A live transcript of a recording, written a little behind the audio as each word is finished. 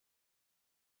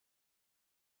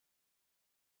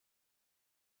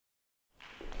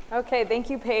Okay, thank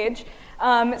you, Paige.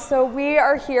 So we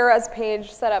are here, as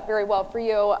Paige set up very well for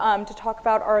you, to talk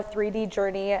about our 3D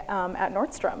journey at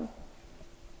Nordstrom.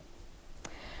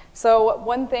 So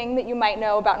one thing that you might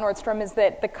know about Nordstrom is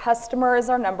that the customer is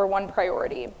our #1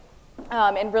 priority.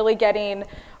 And really getting,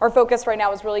 our focus right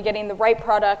now is really getting the right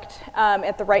product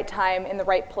at the right time in the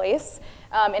right place.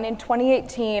 And in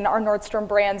 2018, our Nordstrom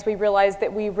brands, we realized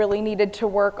that we really needed to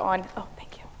work on,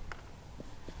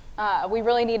 we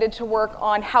really needed to work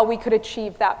on how we could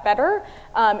achieve that better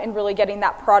and really getting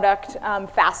that product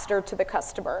faster to the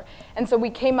customer. And so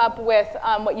we came up with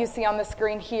what you see on the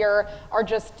screen here are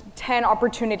just 10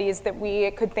 opportunities that we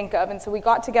could think of. And so we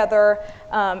got together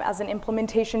as an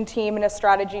implementation team and a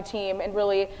strategy team and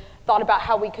really thought about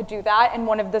how we could do that. And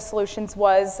one of the solutions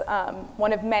was,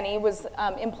 one of many, was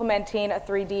implementing a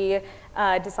 3D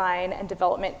design and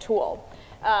development tool.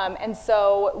 And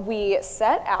so we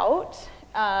set out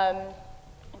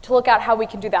to look at how we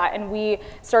can do that. And we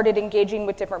started engaging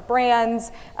with different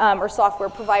brands or software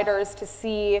providers to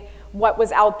see what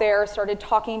was out there, started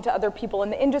talking to other people in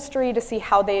the industry to see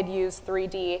how they had used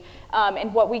 3D.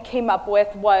 And what we came up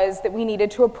with was that we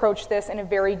needed to approach this in a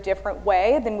very different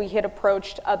way than we had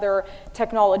approached other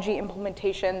technology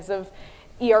implementations of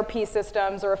ERP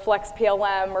systems or a Flex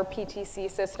PLM or PTC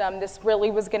system. This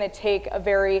really was going to take a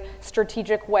very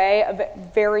strategic way of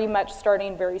very much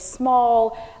starting very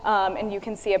small. And you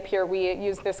can see up here, we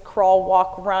use this crawl,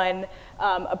 walk, run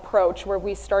approach where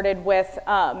we started with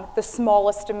the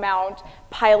smallest amount,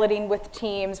 piloting with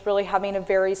teams, really having a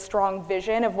very strong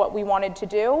vision of what we wanted to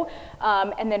do,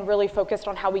 and then really focused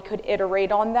on how we could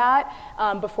iterate on that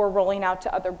before rolling out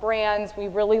to other brands. We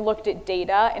really looked at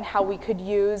data and how we could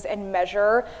use and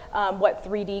measure what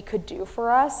 3D could do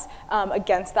for us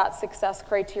against that success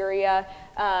criteria.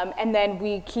 And then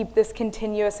we keep this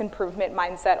continuous improvement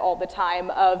mindset all the time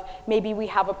of maybe we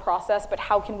have a process, but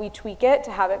how can we tweak it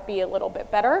to have it be a little bit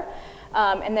better?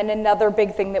 And then another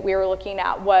big thing that we were looking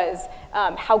at was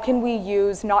how can we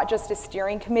use not just a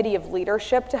steering committee of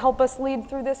leadership to help us lead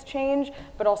through this change,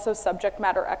 but also subject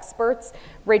matter experts.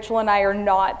 Rachel and I are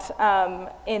not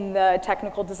in the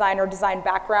technical design or design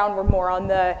background. We're more on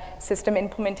the system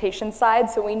implementation side.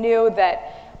 So we knew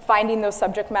that finding those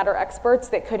subject matter experts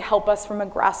that could help us from a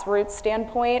grassroots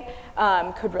standpoint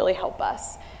could really help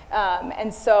us.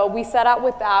 And so we set out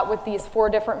with that, with these 4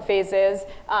 different phases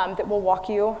that we'll walk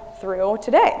you through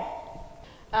today.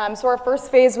 So our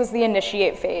first phase was the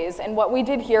initiate phase, and what we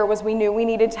did here was we knew we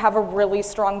needed to have a really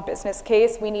strong business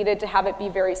case. We needed to have it be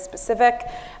very specific.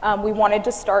 We wanted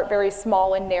to start very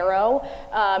small and narrow,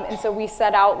 and so we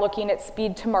set out looking at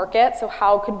speed to market. So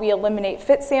how could we eliminate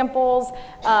fit samples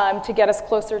to get us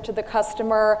closer to the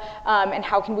customer, and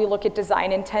how can we look at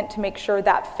design intent to make sure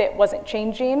that fit wasn't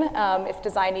changing if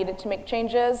design needed to make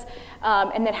changes,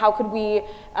 and then how could we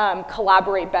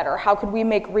collaborate better? How could we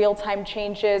make real-time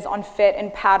changes on fit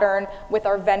and pattern with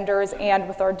our vendors and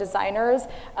with our designers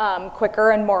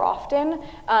quicker and more often?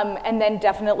 And then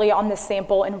definitely on the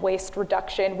sample and waste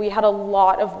reduction. We had a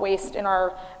lot of waste in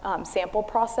our sample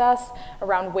process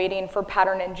around waiting for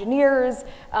pattern engineers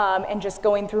and just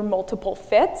going through multiple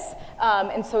fits.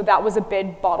 And so that was a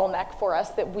big bottleneck for us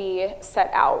that we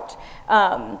set out.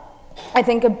 I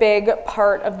think a big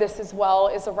part of this as well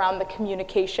is around the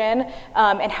communication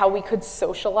and how we could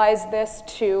socialize this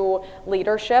to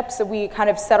leadership. So we kind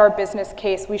of set our business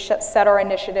case, we set our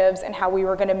initiatives and how we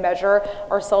were going to measure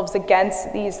ourselves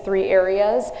against these 3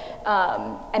 areas.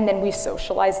 And then we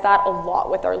socialized that a lot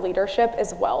with our leadership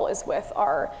as well as with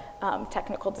our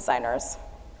technical designers.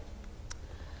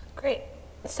 Great.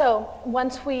 So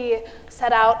once we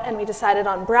set out and we decided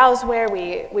on Browzwear,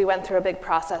 we went through a big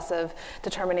process of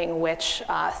determining which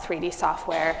 3D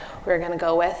software we were going to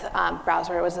go with.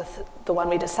 Browzwear was the one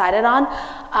we decided on.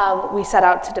 We set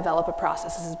out to develop a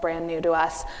process. This is brand new to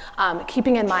us,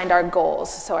 keeping in mind our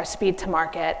goals, so our speed to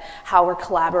market, how we're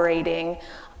collaborating,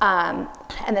 and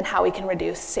then how we can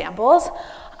reduce samples.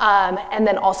 And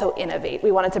then also innovate.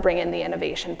 We wanted to bring in the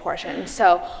innovation portion.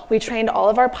 So we trained all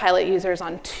of our pilot users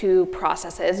on 2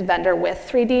 processes, vendor with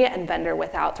 3D and vendor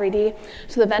without 3D.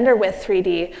 So the vendor with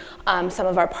 3D, some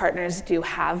of our partners do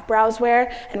have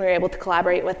Browzwear, and we were able to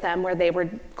collaborate with them where they were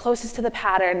closest to the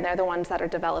pattern. They're the ones that are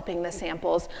developing the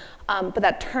samples, but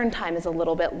that turn time is a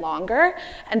little bit longer.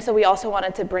 And so we also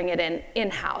wanted to bring it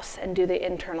in-house and do the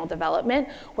internal development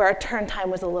where our turn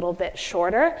time was a little bit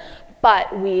shorter, but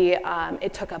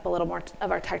it took up a little more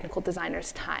of our technical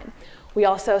designers' time. We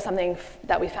also, something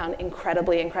that we found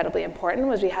incredibly, incredibly important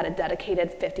was we had a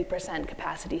dedicated 50%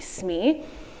 capacity SME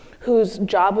whose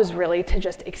job was really to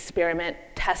just experiment,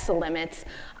 test the limits.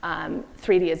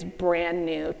 3D is brand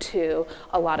new to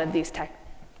a lot of these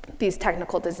these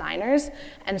technical designers.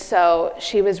 And so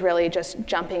she was really just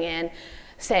jumping in,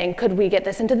 saying, could we get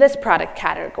this into this product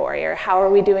category? Or how are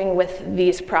we doing with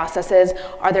these processes?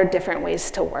 Are there different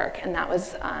ways to work? And that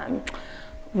was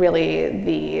really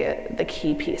the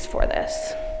key piece for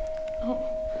this.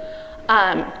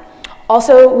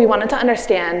 Also, we wanted to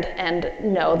understand and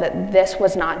know that this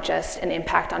was not just an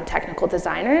impact on technical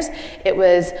designers.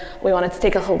 We wanted to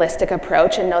take a holistic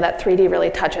approach and know that 3D really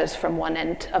touches from one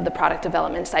end of the product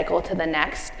development cycle to the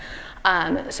next.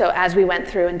 So as we went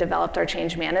through and developed our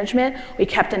change management, we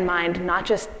kept in mind not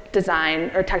just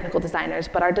design or technical designers,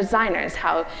 but our designers,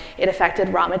 how it affected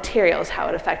raw materials, how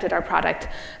it affected our product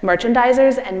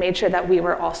merchandisers, and made sure that we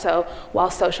were also, while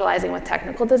socializing with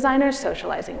technical designers,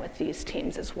 socializing with these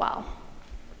teams as well.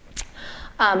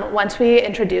 Once we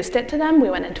introduced it to them, we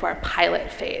went into our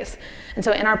pilot phase. And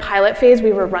so in our pilot phase,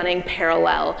 we were running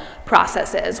parallel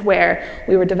processes where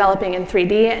we were developing in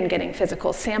 3D and getting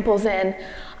physical samples in.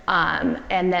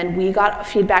 And then we got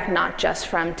feedback not just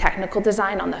from technical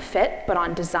design on the fit, but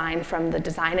on design from the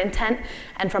design intent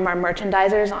and from our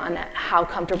merchandisers on how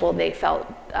comfortable they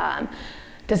felt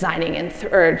designing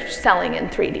or selling in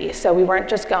 3D. So we weren't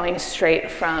just going straight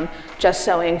from just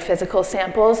showing physical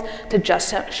samples to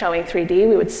just showing 3D.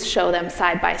 We would show them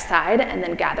side by side and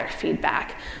then gather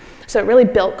feedback. So it really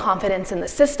built confidence in the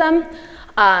system.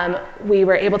 We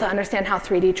were able to understand how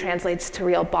 3D translates to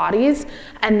real bodies,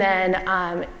 and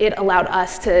then it allowed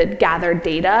us to gather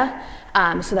data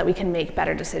so that we can make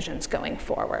better decisions going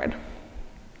forward.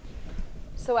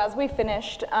 So as we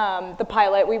finished the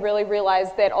pilot, we really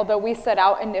realized that although we set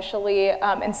out initially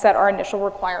and set our initial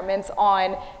requirements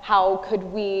on how could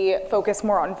we focus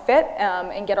more on fit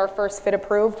and get our first fit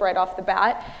approved right off the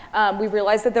bat, we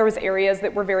realized that there was areas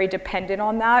that were very dependent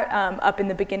on that up in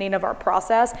the beginning of our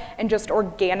process, and just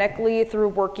organically through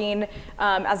working,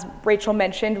 as Rachel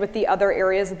mentioned, with the other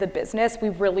areas of the business, we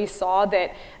really saw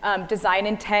that design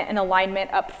intent and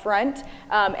alignment up front,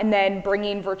 and then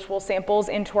bringing virtual samples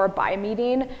into our buy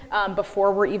meeting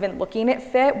before we're even looking at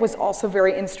fit was also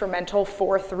very instrumental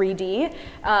for 3D.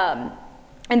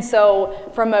 And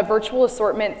so from a virtual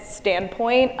assortment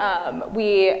standpoint,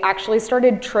 we actually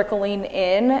started trickling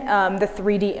in the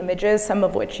 3D images, some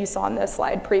of which you saw on this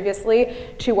slide previously,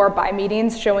 to our buy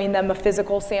meetings, showing them a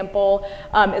physical sample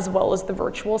as well as the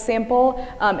virtual sample.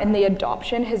 And the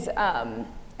adoption has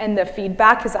and the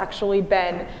feedback has actually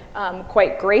been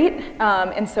quite great.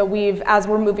 And so as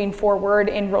we're moving forward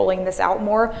in rolling this out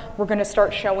more, we're gonna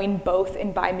start showing both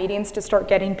in buy meetings to start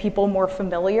getting people more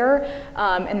familiar.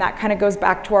 And that kind of goes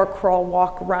back to our crawl,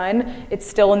 walk, run. It's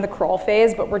still in the crawl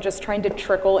phase, but we're just trying to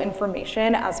trickle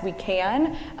information as we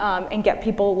can and get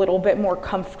people a little bit more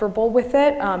comfortable with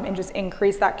it and just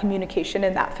increase that communication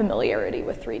and that familiarity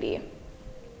with 3D.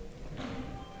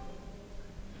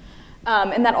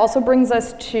 And that also brings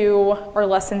us to our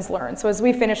lessons learned. So as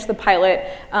we finished the pilot,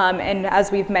 and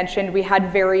as we've mentioned, we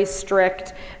had very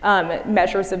strict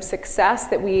measures of success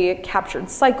that we captured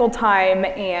cycle time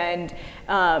and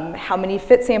how many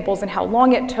fit samples and how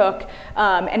long it took.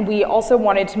 And we also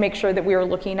wanted to make sure that we were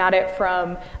looking at it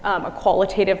from a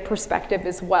qualitative perspective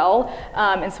as well.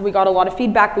 And so we got a lot of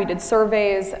feedback, we did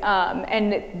surveys,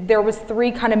 and there was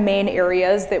 3 kind of main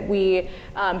areas that we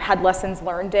had lessons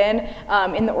learned in.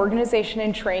 In the organization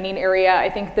and training area, I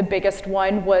think the biggest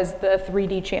one was the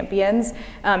 3D champions.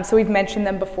 So we've mentioned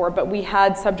them before, but we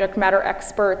had subject matter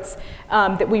experts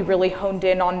that we really honed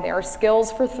in on their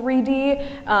skills for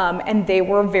 3D, and they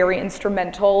were very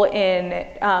instrumental in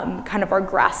kind of our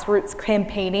grassroots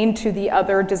campaigning to the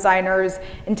other designers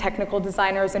and technical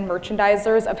designers and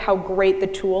merchandisers of how great the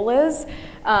tool is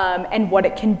and what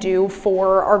it can do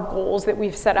for our goals that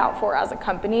we've set out for as a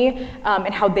company,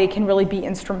 and how they can really be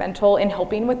instrumental in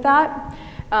helping with that.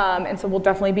 And so we'll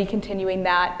definitely be continuing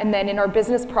that. And then in our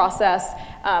business process,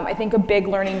 I think a big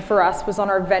learning for us was on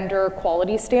our vendor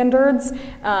quality standards.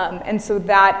 And so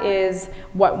that is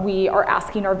what we are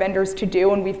asking our vendors to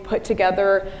do. And we've put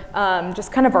together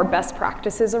just kind of our best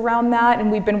practices around that.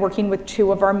 And we've been working with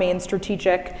 2 of our main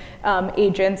strategic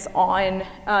agents on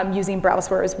using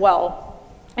Browzwear as well.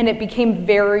 And it became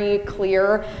very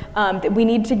clear that we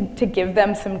need to give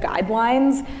them some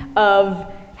guidelines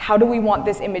of how do we want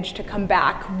this image to come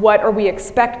back? What are we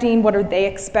expecting? What are they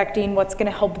expecting? What's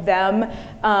gonna help them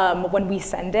when we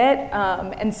send it?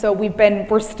 And so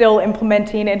we're still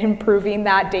implementing and improving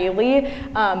that daily,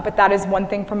 but that is one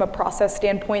thing from a process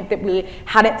standpoint that we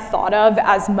hadn't thought of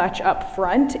as much up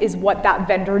front, is what that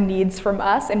vendor needs from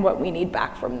us and what we need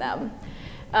back from them.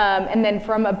 And then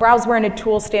from a Browzwear and a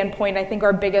tool standpoint, I think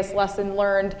our biggest lesson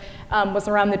learned was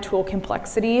around the tool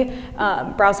complexity.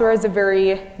 Browzwear is a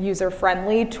very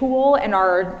user-friendly tool, and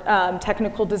our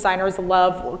technical designers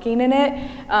love working in it.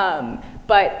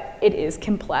 But it is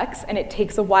complex, and it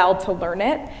takes a while to learn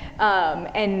it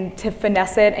and to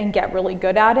finesse it and get really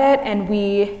good at it. And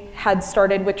we had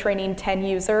started with training 10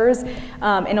 users,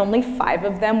 and only 5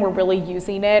 of them were really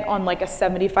using it on like a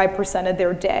 75% of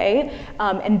their day.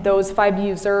 And those 5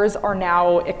 users are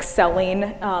now excelling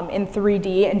in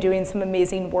 3D and doing some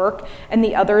amazing work. And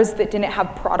the others that didn't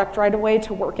have product right away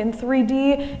to work in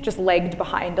 3D just lagged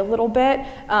behind a little bit.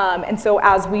 And so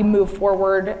as we move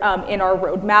forward in our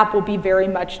roadmap, we'll be very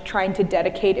much trying to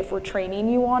dedicate, if we're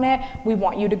training you on it, we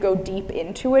want you to go deep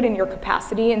into it in your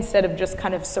capacity instead of just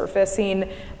kind of surfacing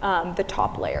the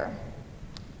top layer.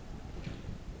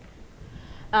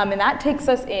 And that takes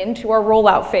us into our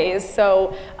rollout phase.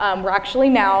 So we're actually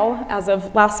now, as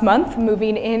of last month,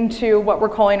 moving into what we're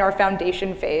calling our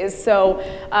foundation phase. So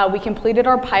we completed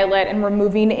our pilot, and we're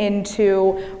moving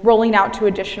into rolling out to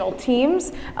additional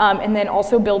teams, and then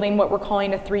also building what we're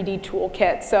calling a 3D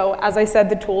toolkit. So as I said,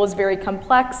 the tool is very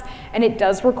complex, and it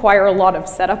does require a lot of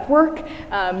setup work.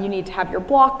 You need to have your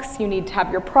blocks, you need to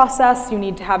have your process, you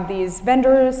need to have these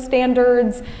vendor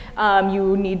standards,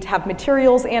 you need to have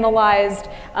materials analyzed,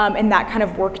 and that kind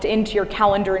of worked into your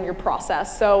calendar and your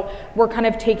process. So we're kind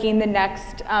of taking the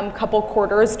next couple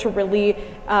quarters to really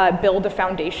build a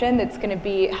foundation that's going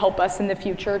to help us in the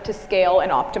future to scale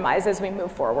and optimize as we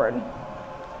move forward.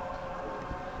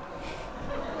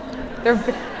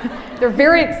 They're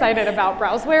very excited about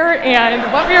Browzwear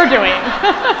and what we are doing.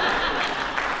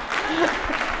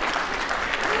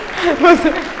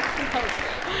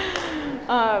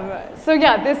 So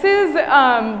yeah, this is,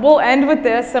 we'll end with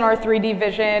this in our 3D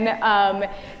vision.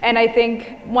 And I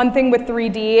think one thing with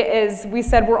 3D is we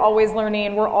said we're always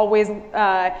learning, we're always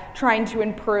trying to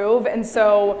improve. And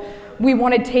so we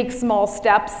want to take small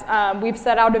steps. We've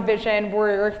set out a vision.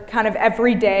 We're kind of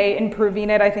every day improving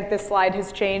it. I think this slide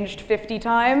has changed 50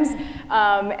 times.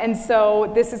 And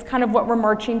so this is kind of what we're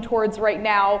marching towards right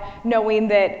now, knowing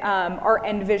that our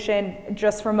end vision,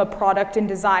 just from a product and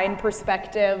design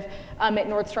perspective at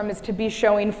Nordstrom, is to be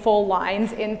showing full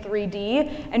lines in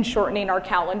 3D and shortening our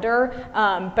calendar.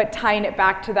 But tying it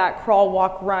back to that crawl,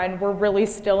 walk, run, we're really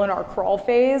still in our crawl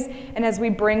phase. And as we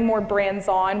bring more brands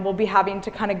on, we'll be having to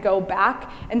kind of go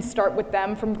back and start with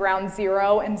them from ground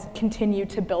zero and continue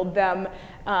to build them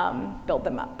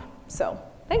up. So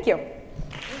thank you.